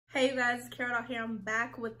Hey you guys, it's Carol out here. I'm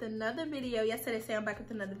back with another video. Yesterday say I'm back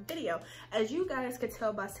with another video. As you guys could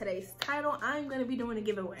tell by today's title, I'm going to be doing a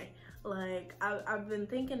giveaway. Like, I've been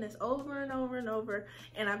thinking this over and over and over,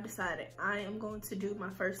 and I've decided I am going to do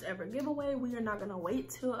my first ever giveaway. We are not going to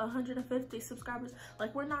wait till 150 subscribers.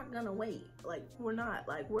 Like, we're not going to wait. Like, we're not.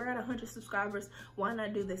 Like, we're at 100 subscribers. Why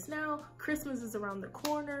not do this now? Christmas is around the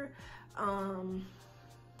corner.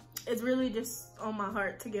 It's really just on my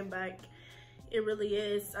heart to give back. It really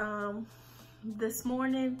is. This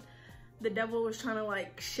morning, the devil was trying to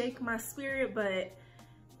like shake my spirit, but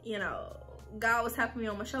you know, God was tapping me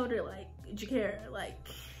on my shoulder like, Jakara, like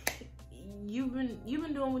you've been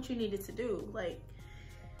doing what you needed to do, like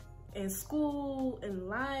in school, in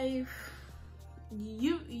life,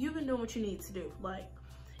 you've been doing what you need to do. Like,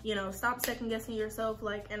 you know, stop second guessing yourself.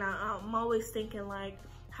 Like, and I'm always thinking like,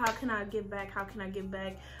 how can I give back? How can I give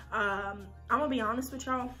back? I'm gonna be honest with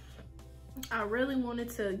y'all. I really wanted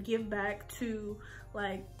to give back to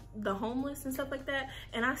like the homeless and stuff like that,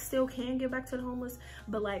 and I still can give back to the homeless,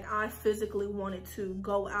 but like I physically wanted to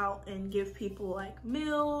go out and give people like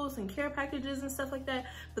meals and care packages and stuff like that.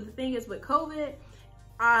 But the thing is, with COVID,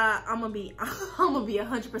 I'm gonna be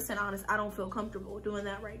 100% honest. I don't feel comfortable doing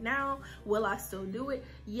that right now. Will I still do it?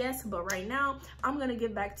 Yes, but right now I'm gonna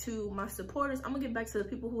give back to my supporters. I'm gonna give back to the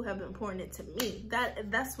people who have been pouring it to me.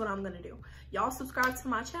 That's what I'm gonna do. Y'all subscribe to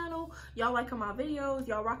my channel, y'all liking my videos,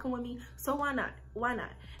 y'all rocking with me, so why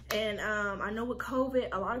not? And I know with COVID,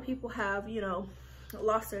 a lot of people have, you know,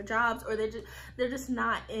 lost their jobs, or they're just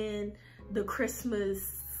not in the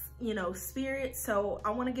Christmas, you know, spirit. So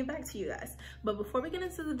I want to give back to you guys. But before we get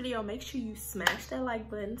into the video, make sure you smash that like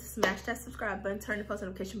button, smash that subscribe button, turn the post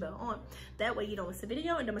notification bell on. That way you don't miss a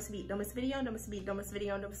video and don't miss a beat, don't miss a video and don't miss a beat, don't miss a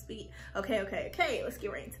video and don't miss a beat. Okay, let's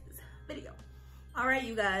get right into this video. All right,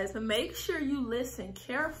 you guys, but make sure you listen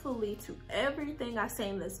carefully to everything I say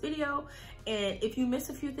in this video. And if you miss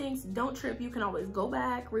a few things, don't trip. You can always go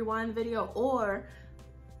back, rewind the video, or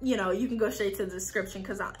you know, you can go straight to the description,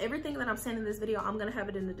 because everything that I'm saying in this video, I'm gonna have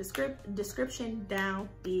it in the description down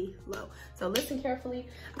below. So listen carefully.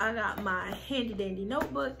 I got my handy dandy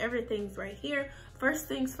notebook. Everything's right here. First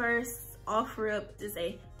things first, offer up is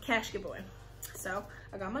a cash giveaway. So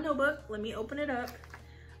I got my notebook. Let me open it up.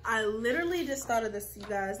 I literally just thought of this, you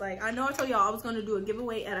guys. Like, I know I told y'all I was going to do a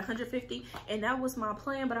giveaway at 150, and that was my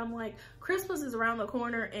plan, but I'm like, Christmas is around the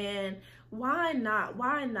corner, and why not?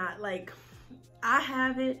 Like, I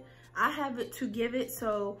have it to give it,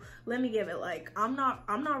 so let me give it. Like, I'm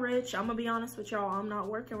not rich. I'm gonna be honest with y'all. I'm not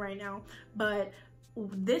working right now, but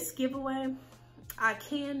this giveaway, I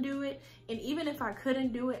can do it. And even if I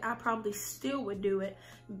couldn't do it, I probably still would do it,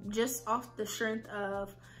 just off the strength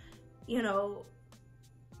of, you know,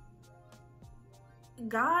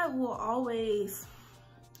 God will always,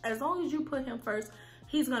 as long as you put him first,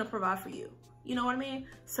 he's gonna provide for you. You know what I mean?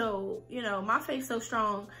 So, you know, my faith's so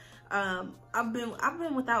strong. I've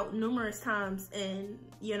been without numerous times, and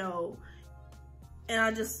you know, and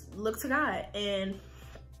I just look to God, and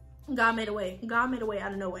God made a way. God made a way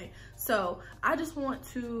out of no way. So I just want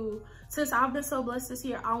to, since I've been so blessed this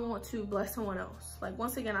year, I want to bless someone else. Like,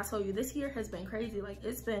 once again, I told you, this year has been crazy. Like,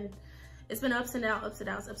 it's been ups and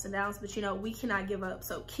downs, but you know, we cannot give up.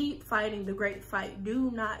 So keep fighting the great fight. Do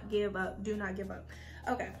not give up. Do not give up.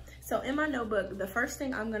 Okay, so in my notebook, the first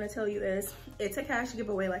thing I'm gonna tell you is, it's a cash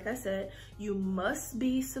giveaway. Like I said, you must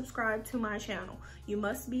be subscribed to my channel. You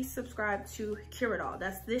must be subscribed to Cure It All.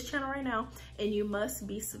 That's this channel right now. And you must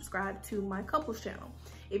be subscribed to my couples channel.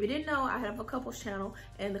 If you didn't know, I have a couples channel,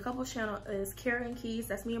 and the couples channel is Karen Keys.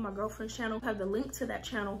 That's me and my girlfriend's channel. I have the link to that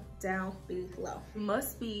channel down below. You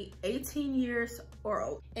must be 18 years or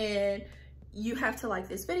old, and you have to like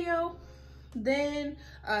this video. Then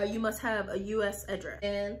you must have a US address,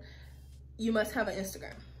 and you must have an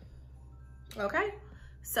Instagram. Okay,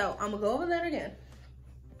 so I'm gonna go over that again.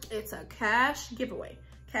 It's a cash giveaway.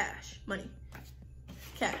 Cash money.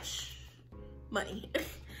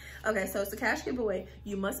 Okay, so it's a cash giveaway.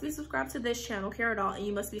 You must be subscribed to this channel, Cure It All, and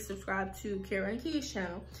you must be subscribed to Karen Keys'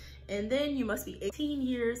 channel. And then you must be 18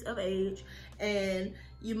 years of age, and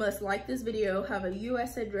you must like this video, have a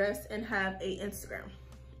US address, and have a Instagram.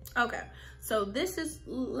 Okay, so this is,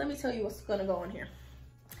 let me tell you what's gonna go in here.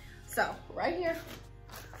 So right here,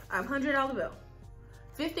 I have $100 bill,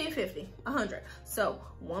 50 and 50, 100. So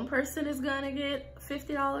one person is gonna get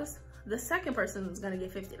 $50. The second person is gonna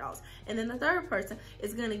get $50. And then the third person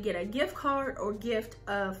is gonna get a gift card or gift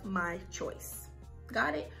of my choice.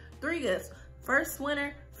 Got it? 3 gifts. First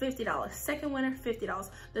winner, $50. Second winner,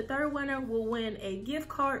 $50. The third winner will win a gift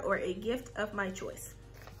card or a gift of my choice.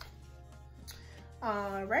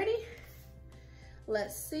 Alrighty.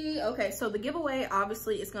 let's see. Okay, so the giveaway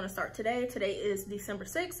obviously is going to start today. Today is December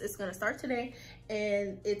 6th. It's going to start today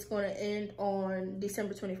and it's going to end on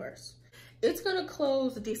December 21st. It's going to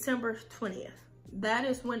close December 20th. That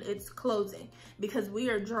is when it's closing, because we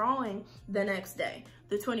are drawing the next day,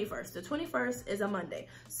 the 21st. The 21st is a Monday.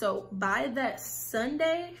 So by that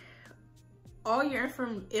Sunday, all your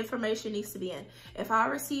information needs to be in. If I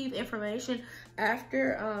receive information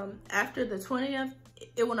after the 20th,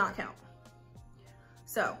 it will not count.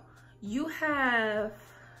 So you have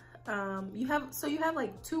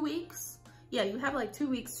like 2 weeks. Yeah, you have like 2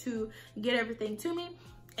 weeks to get everything to me.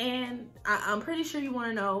 And I'm pretty sure you want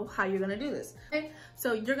to know how you're going to do this. Okay,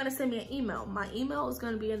 so you're going to send me an email. My email is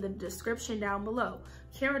going to be in the description down below,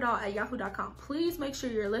 karadoll@yahoo.com. Please make sure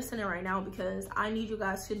you're listening right now, because I need you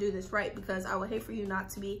guys to do this right, because I would hate for you not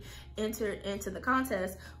to be entered into the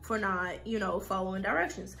contest for not, you know, following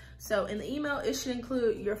directions. So in the email, it should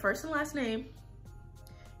include your first and last name,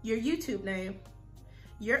 your YouTube name,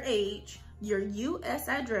 your age, your US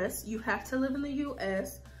address. You have to live in the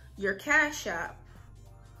US, your Cashapp,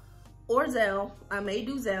 or Zelle. I may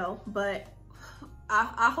do Zelle, but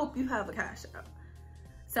I hope you have a Cashapp.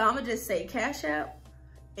 So I'm gonna just say Cashapp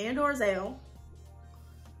and or Zelle.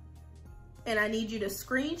 And I need you to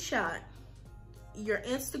screenshot your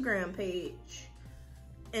Instagram page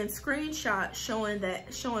and screenshot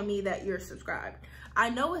showing me that you're subscribed. I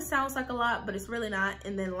know it sounds like a lot, but it's really not.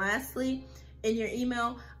 And then lastly, in your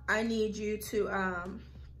email, I need you to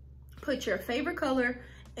put your favorite color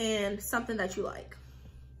and something that you like.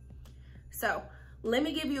 So let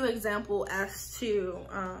me give you an example as to,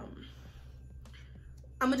 I'm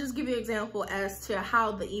gonna just give you an example as to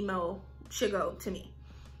how the email should go to me.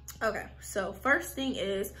 Okay, so first thing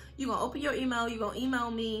is, you're gonna open your email, you're gonna email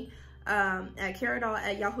me at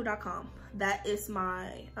karadoll@yahoo.com. That is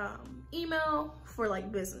my email for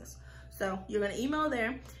like business. So you're gonna email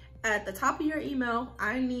there. At the top of your email,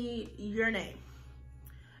 I need your name.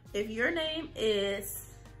 If your name is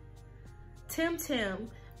Tim,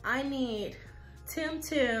 I need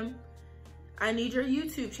Tim. I need your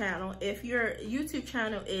YouTube channel. If your YouTube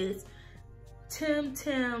channel is Tim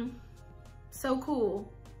so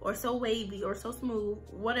cool, or so wavy, or so smooth,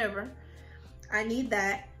 whatever, I need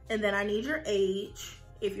that. And then I need your age.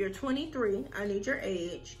 If you're 23, I need your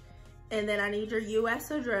age. And then I need your US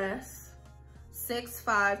address,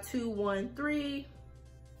 65213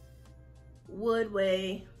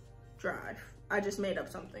 Woodway Drive. I just made up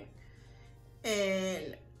something.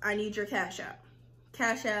 And I need your Cashapp,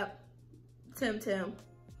 Tim.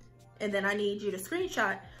 And then I need you to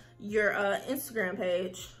screenshot your Instagram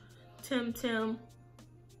page, Tim,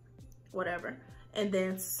 whatever. And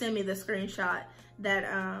then send me the screenshot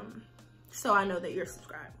that, so I know that you're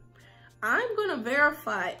subscribed. I'm gonna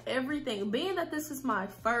verify everything. Being that this is my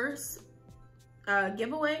first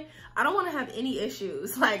giveaway, I don't wanna have any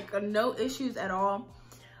issues, like no issues at all.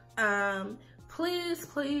 Please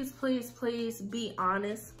be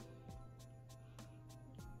honest.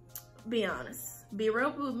 Be honest. Be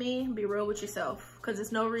real with me, be real with yourself, because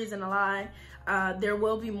there's no reason to lie. There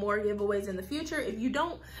will be more giveaways in the future. If you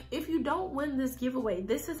don't win this giveaway,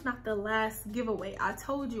 this is not the last giveaway. I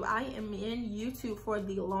told you I am in YouTube for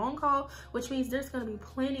the long haul, which means there's going to be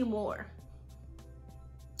plenty more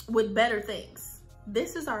with better things.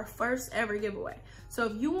 This is our first ever giveaway. So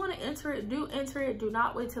if you want to enter it, do enter it. Do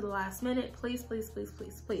not wait till the last minute. Please.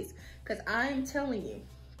 Because I'm telling you,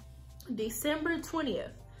 December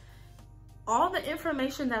 20th, all the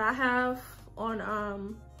information that I have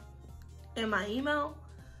on in my email,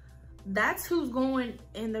 that's who's going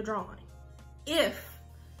in the drawing, if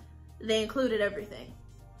they included everything.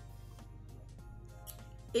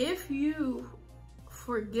 If you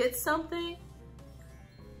forget something,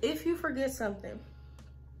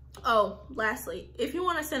 oh, lastly, if you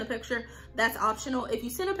want to send a picture, that's optional. If you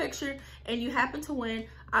send a picture and you happen to win,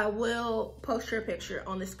 I will post your picture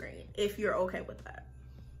on the screen if you're okay with that.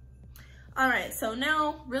 All right, so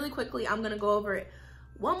now really quickly, I'm gonna go over it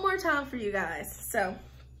one more time for you guys. So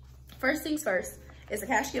first things first, it's a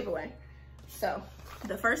cash giveaway. So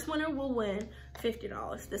the first winner will win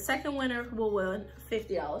 $50. The second winner will win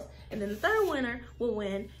 $50. And then the third winner will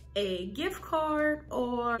win a gift card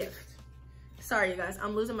or gift. Sorry, you guys,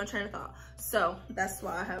 I'm losing my train of thought. So that's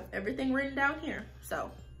why I have everything written down here.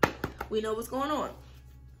 So we know what's going on.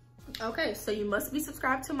 Okay, so you must be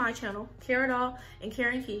subscribed to my channel, Karadoll and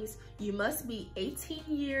Karen Keys. You must be 18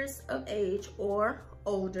 years of age or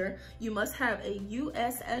older. You must have a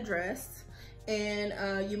US address,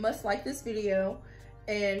 and you must like this video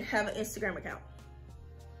and have an Instagram account.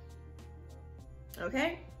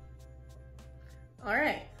 Okay? All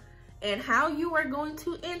right. And how you are going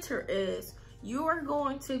to enter is you are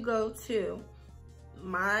going to go to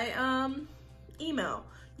my email.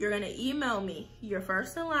 You're gonna email me your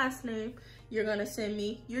first and last name. You're gonna send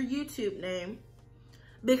me your YouTube name,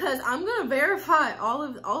 because I'm gonna verify all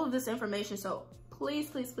of this information. So please,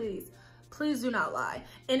 please, please, please do not lie.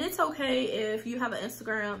 And it's okay if you have an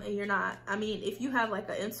Instagram and you're not, I mean, if you have like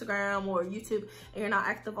an Instagram or YouTube and you're not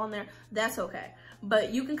active on there, that's okay.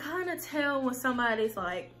 But you can kind of tell when somebody's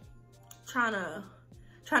like trying to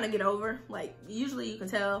get over. Like, usually you can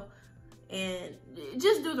tell. And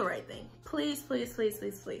just do the right thing. Please, please, please,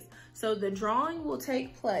 please, please. So the drawing will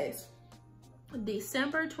take place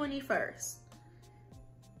December 21st,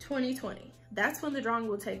 2020. That's when the drawing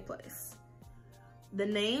will take place. The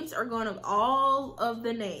names are going to, all of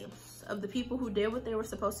the names of the people who did what they were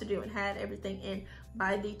supposed to do and had everything in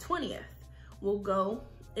by the 20th will go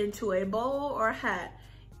into a bowl or a hat,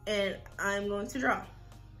 and I'm going to draw.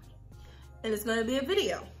 And it's going to be a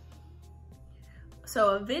video.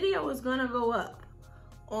 So a video is going to go up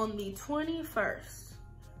on the 21st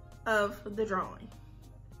of the drawing.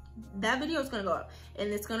 That video is going to go up, and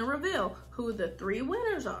it's going to reveal who the 3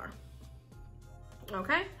 winners are.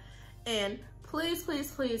 Okay? And please,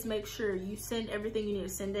 please, please make sure you send everything you need to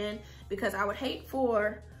send in, because I would hate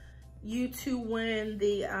for you to win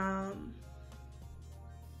the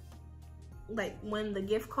win the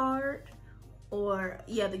gift card, or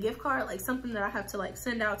yeah, the gift card, like something that I have to like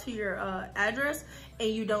send out to your address and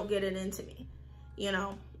you don't get it into me. You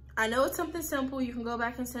know, I know it's something simple, you can go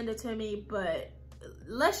back and send it to me, but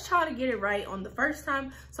let's try to get it right on the first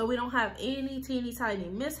time so we don't have any teeny tiny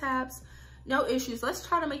mishaps, no issues. Let's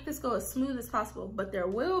try to make this go as smooth as possible, but there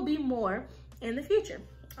will be more in the future.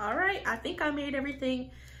 All right, I think I made everything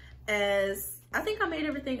as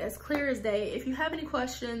clear as day. If you have any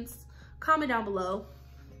questions, comment down below.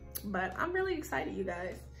 But I'm really excited, you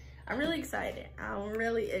guys. I'm really excited.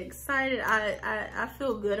 I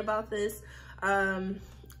feel good about this.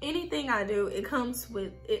 Anything I do, it comes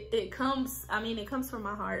from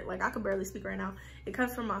my heart. Like, I can barely speak right now. It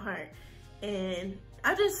comes from my heart. And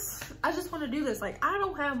I just want to do this. Like, I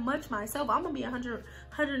don't have much myself. I'm gonna be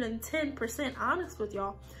 110% honest with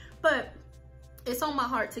y'all. But it's on my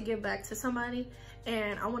heart to give back to somebody,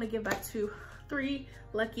 and I want to give back to 3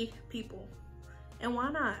 lucky people. And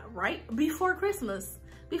why not, right? Before Christmas.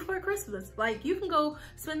 Like, you can go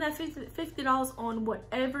spend that $50 on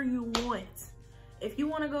whatever you want. If you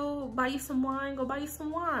want to go buy you some wine, go buy you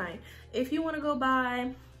some wine. If you want to go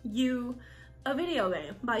buy you a video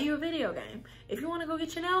game, buy you a video game. If you want to go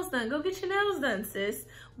get your nails done, go get your nails done, sis.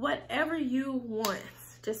 Whatever you want.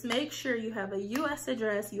 Just make sure you have a US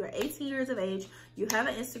address, you are 18 years of age, you have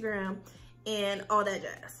an Instagram, and all that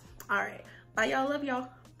jazz. All right. Bye, y'all. Love y'all.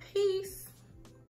 Peace.